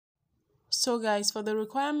So guys, for the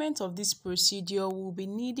requirement of this procedure, we'll be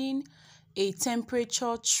needing a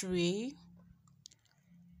temperature tray,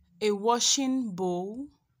 a washing bowl,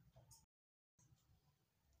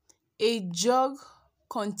 a jug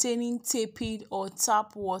containing tepid or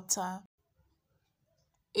tap water,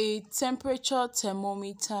 a temperature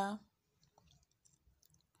thermometer.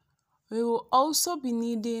 We will also be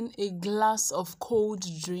needing a glass of cold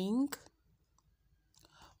drink.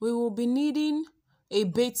 We will be needing a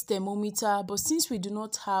bed thermometer, but since we do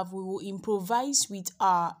not have, we will improvise with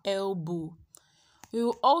our elbow. We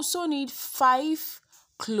will also need 5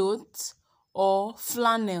 clothes or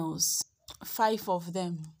flannels, 5 of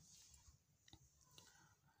them.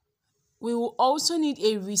 We will also need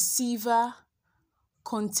a receiver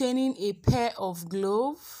containing a pair of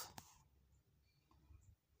gloves,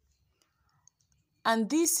 and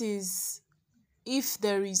this is if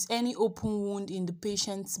there is any open wound in the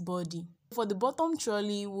patient's body. For the bottom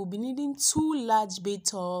trolley, we'll be needing 2 large bed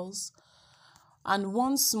towels and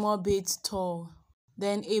 1 small bed towel,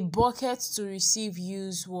 then a bucket to receive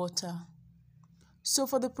used water. So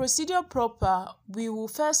for the procedure proper, we will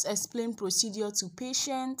first explain procedure to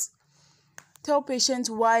patient, tell patient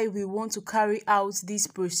why we want to carry out this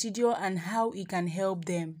procedure and how it can help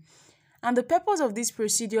them. And the purpose of this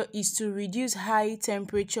procedure is to reduce high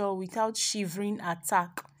temperature without shivering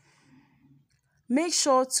attack. Make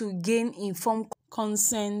sure to gain informed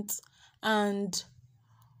consent, and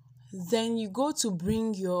then you go to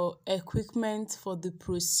bring your equipment for the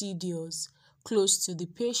procedures close to the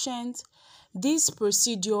patient. This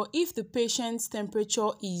procedure, if the patient's temperature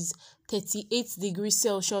is 38 degrees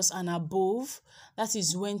Celsius and above, that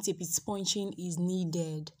is when tepid sponging is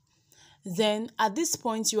needed. Then at this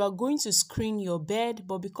point, you are going to screen your bed,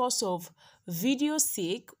 but because of video's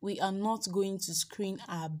sake, we are not going to screen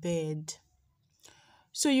our bed.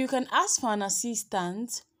 So you can ask for an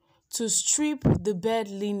assistant to strip the bed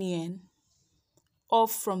linen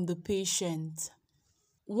off from the patient.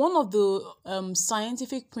 One of the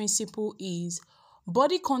scientific principles is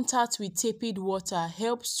body contact with tepid water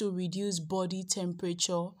helps to reduce body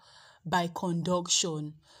temperature by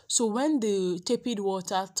conduction. So when the tepid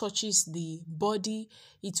water touches the body,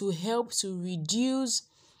 it will help to reduce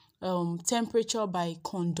temperature by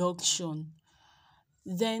conduction.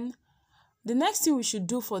 Then the next thing we should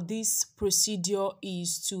do for this procedure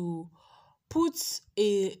is to put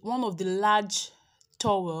one of the large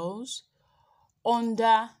towels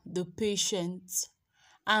under the patient,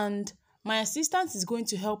 and my assistant is going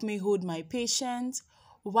to help me hold my patient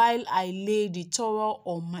while I lay the towel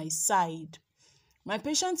on my side. My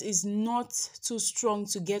patient is not too strong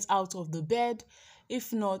to get out of the bed.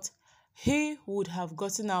 If not, he would have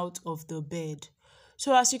gotten out of the bed.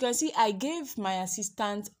 So as you can see, I gave my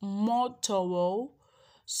assistant more towel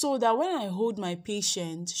so that when I hold my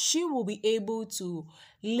patient, she will be able to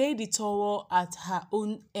lay the towel at her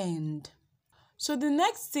own end. So the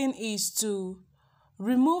next thing is to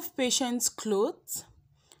remove patient's clothes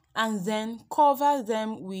and then cover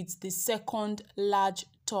them with the second large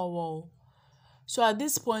towel. So at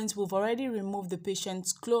this point, we've already removed the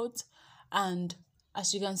patient's clothes, and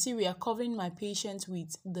as you can see, we are covering my patient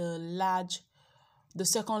with the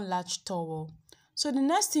second large towel. So the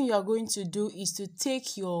next thing you are going to do is to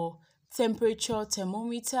take your temperature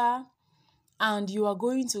thermometer, and you are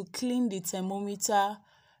going to clean the thermometer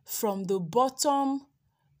from the bottom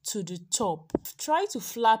to the top. Try to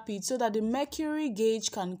flap it so that the mercury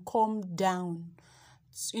gauge can come down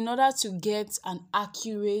in order to get an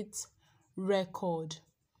accurate record.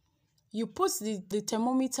 You put the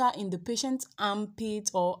thermometer in the patient's armpit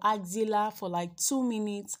or axilla for like 2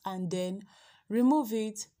 minutes and then remove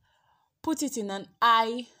it. Put it in an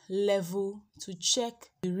eye level to check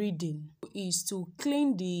the reading. Is to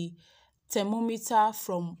clean the thermometer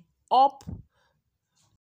from up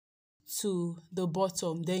to the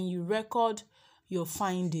bottom, then you record your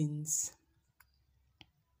findings.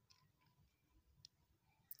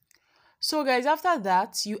 So guys, after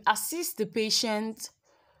that, you assist the patient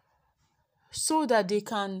so that they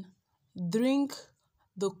can drink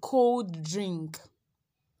the cold drink.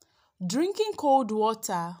 Drinking cold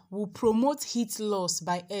water will promote heat loss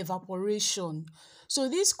by evaporation. So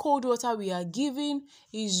this cold water we are giving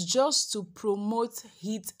is just to promote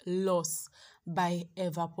heat loss by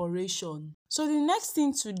evaporation. So the next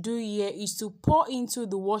thing to do here is to pour into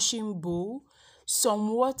the washing bowl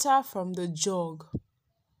some water from the jug.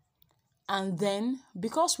 And then,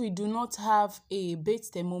 because we do not have a bed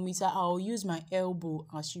thermometer, I'll use my elbow,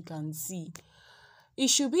 as you can see. It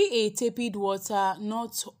should be a tepid water,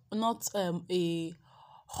 not a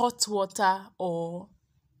hot water or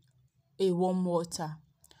a warm water.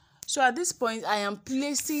 So at this point, I am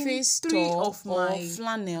placing 3 of my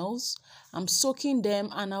flannels. I'm soaking them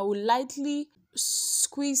and I will lightly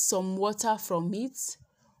squeeze some water from it.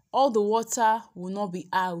 All the water will not be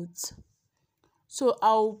out. So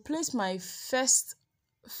I'll place my first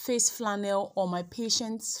face flannel on my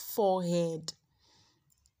patient's forehead.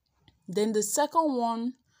 Then the second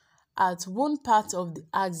one at one part of the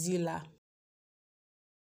axilla.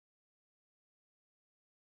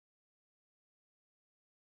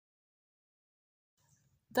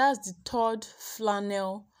 That's the third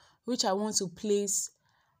flannel which I want to place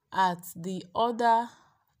at the other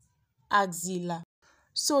axilla.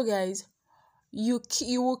 So guys, you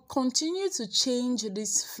will continue to change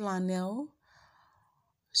this flannel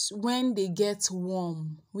when they get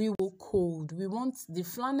warm. We will cold. We want the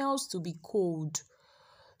flannels to be cold.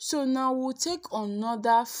 So now we'll take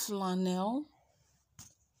another flannel.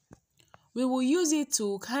 We will use it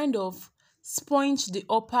to kind of sponge the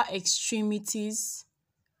upper extremities,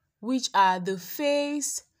 which are the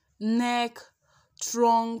face, neck,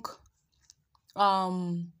 trunk,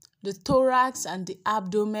 the thorax and the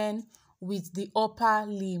abdomen, with the upper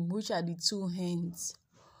limb, which are the 2 hands.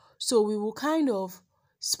 So we will kind of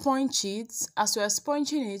sponge it. As we are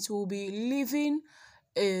sponging it, we'll be leaving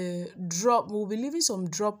some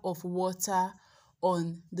drop of water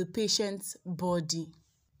on the patient's body.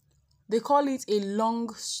 They call it a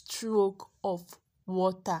long stroke of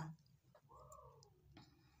water.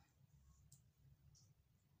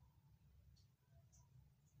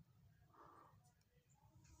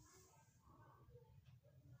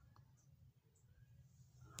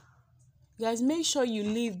 Guys, make sure you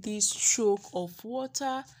leave this stroke of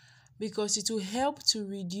water because it will help to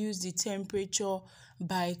reduce the temperature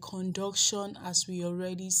by conduction, as we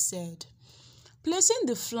already said. Placing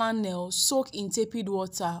the flannel soaked in tepid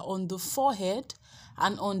water on the forehead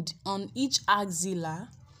and on each axilla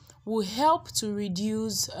will help to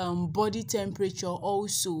reduce body temperature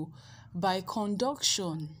also by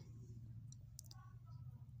conduction.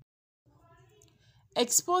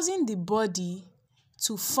 Exposing the body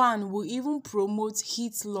to fan will even promote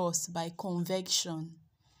heat loss by convection.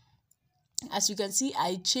 As you can see,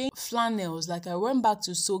 I changed flannels, like I went back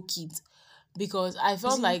to soak it because I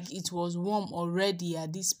felt like it was warm already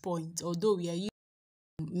at this point, although we are using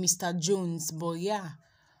Mr. Jones, but yeah,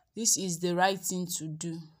 this is the right thing to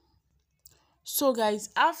do. So guys,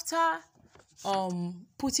 after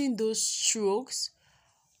putting those strokes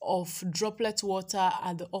of droplet water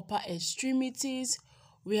at the upper extremities,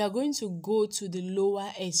 we are going to go to the lower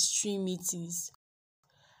extremities.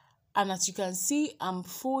 And as you can see, I'm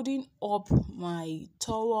folding up my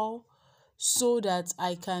towel so that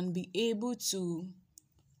I can be able to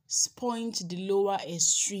sponge the lower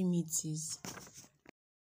extremities.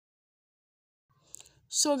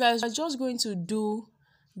 So guys, we're just going to do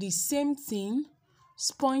the same thing,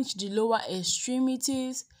 sponge the lower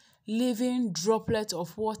extremities, leaving droplets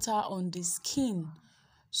of water on the skin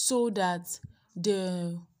so that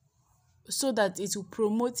it will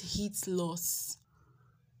promote heat loss.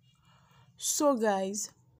 So guys,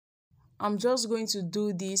 I'm just going to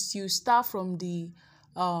do this. You start from the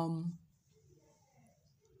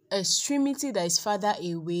extremity that is farther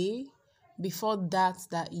away before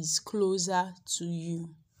that is closer to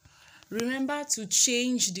you. Remember to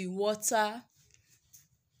change the water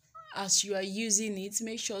as you are using it.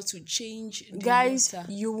 Make sure to change the water.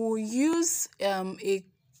 You will use a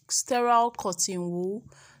sterile cotton wool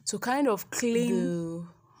to kind of clean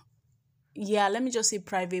let me just say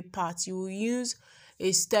private parts. You will use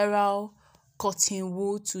a sterile cotton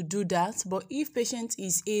wool to do that, but if patient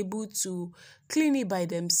is able to clean it by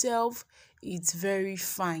themselves, it's very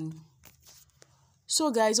fine. So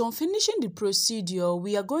guys, on finishing the procedure,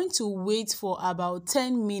 we are going to wait for about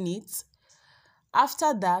 10 minutes.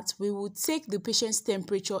 After that, we will take the patient's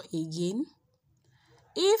temperature again.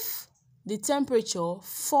 If the temperature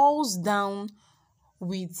falls down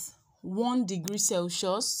with 1 degree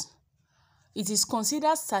Celsius, it is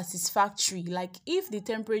considered satisfactory. Like if the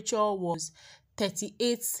temperature was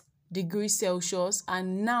 38 degrees Celsius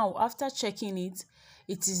and now after checking it,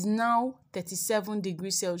 it is now 37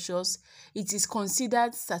 degrees Celsius, it is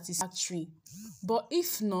considered satisfactory. But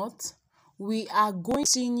if not, we are going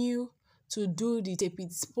to continue to do the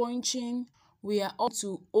tepid sponging. We are up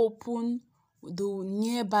to open the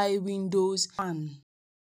nearby windows fan.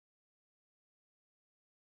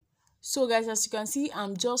 So guys, as you can see,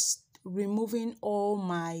 I'm just removing all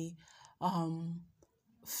my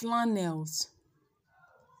flannels.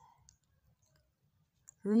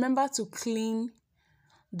 Remember to clean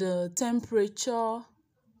the temperature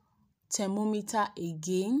thermometer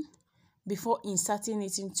again before inserting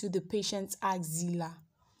it into the patient's axilla.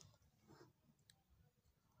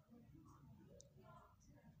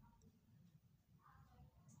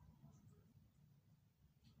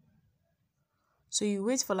 So you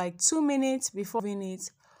wait for like 2 minutes before moving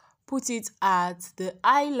it. Put it at the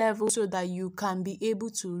eye level so that you can be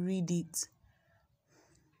able to read it.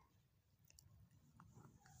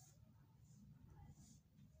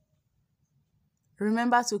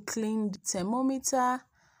 Remember to clean the thermometer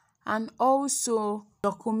and also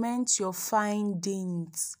document your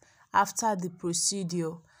findings after the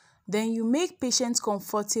procedure. Then you make patients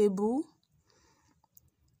comfortable.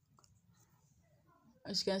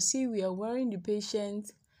 As you can see, we are wearing the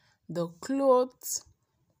patient the clothes.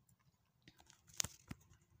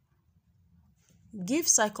 Give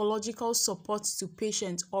psychological support to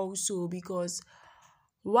patients also, because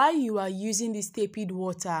while you are using this tepid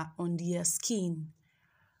water on their skin,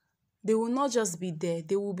 they will not just be there.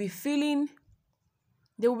 They will be feeling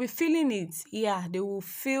it. Yeah, they will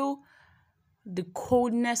feel the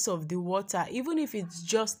coldness of the water. Even if it's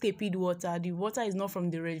just tepid water, the water is not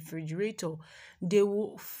from the refrigerator, they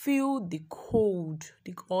will feel the cold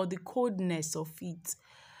or the coldness of it.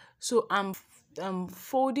 So I'm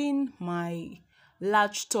folding my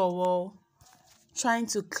large towel, trying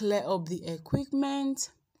to clear up the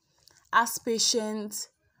equipment, ask patients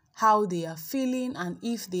how they are feeling and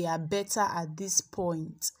if they are better at this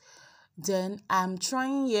point. Then I'm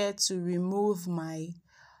trying here to remove my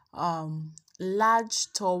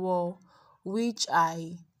large towel, which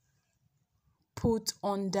I put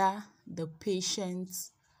under the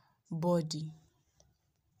patient's body.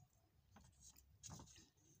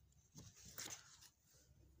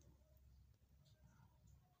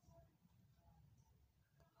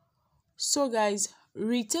 So guys,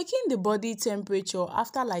 retaking the body temperature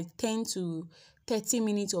after like 10 to 30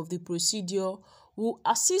 minutes of the procedure will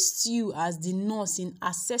assist you as the nurse in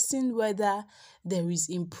assessing whether there is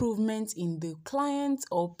improvement in the client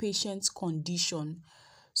or patient's condition.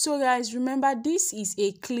 So guys, remember, this is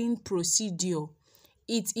a clean procedure.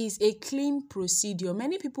 It is a clean procedure.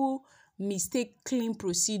 Many people mistake clean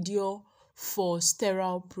procedure for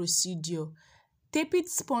sterile procedure. Tepid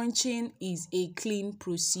sponging is a clean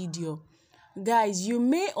procedure. Guys, you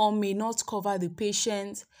may or may not cover the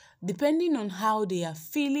patient depending on how they are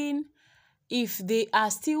feeling. If they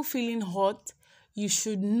are still feeling hot, you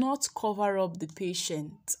should not cover up the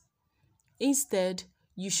patient. Instead,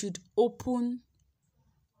 you should open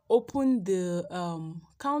the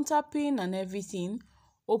counter pin and everything,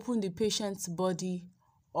 open the patient's body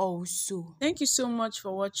also. Thank you so much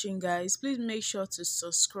for watching, guys. Please make sure to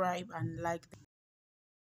subscribe and like.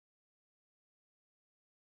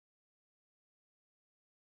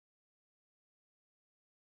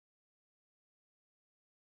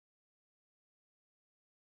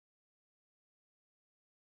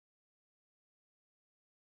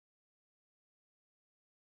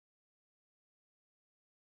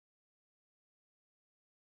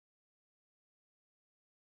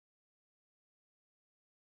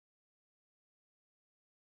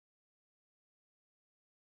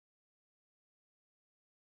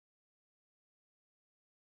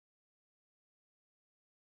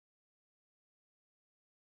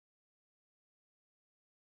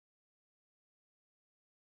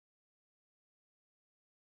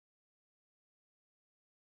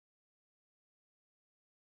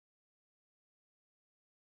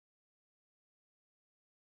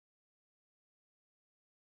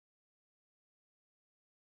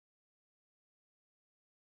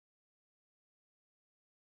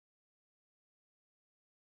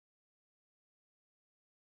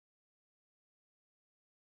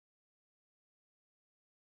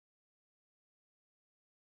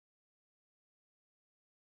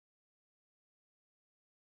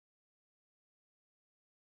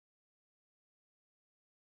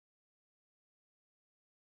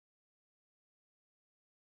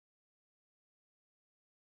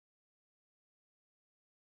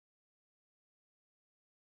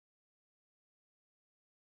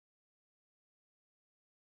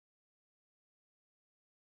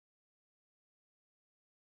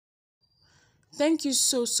 Thank you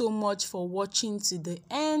so much for watching to the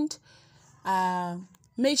end.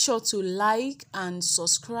 Make sure to like and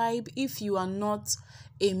subscribe if you are not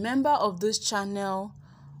a member of this channel,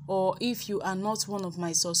 or if you are not one of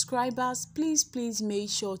my subscribers. Please make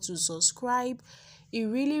sure to subscribe. It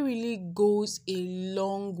really goes a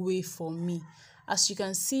long way for me. As you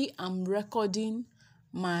can see, I'm recording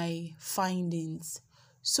my findings.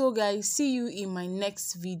 So guys, see you in my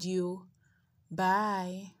next video.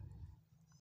 Bye.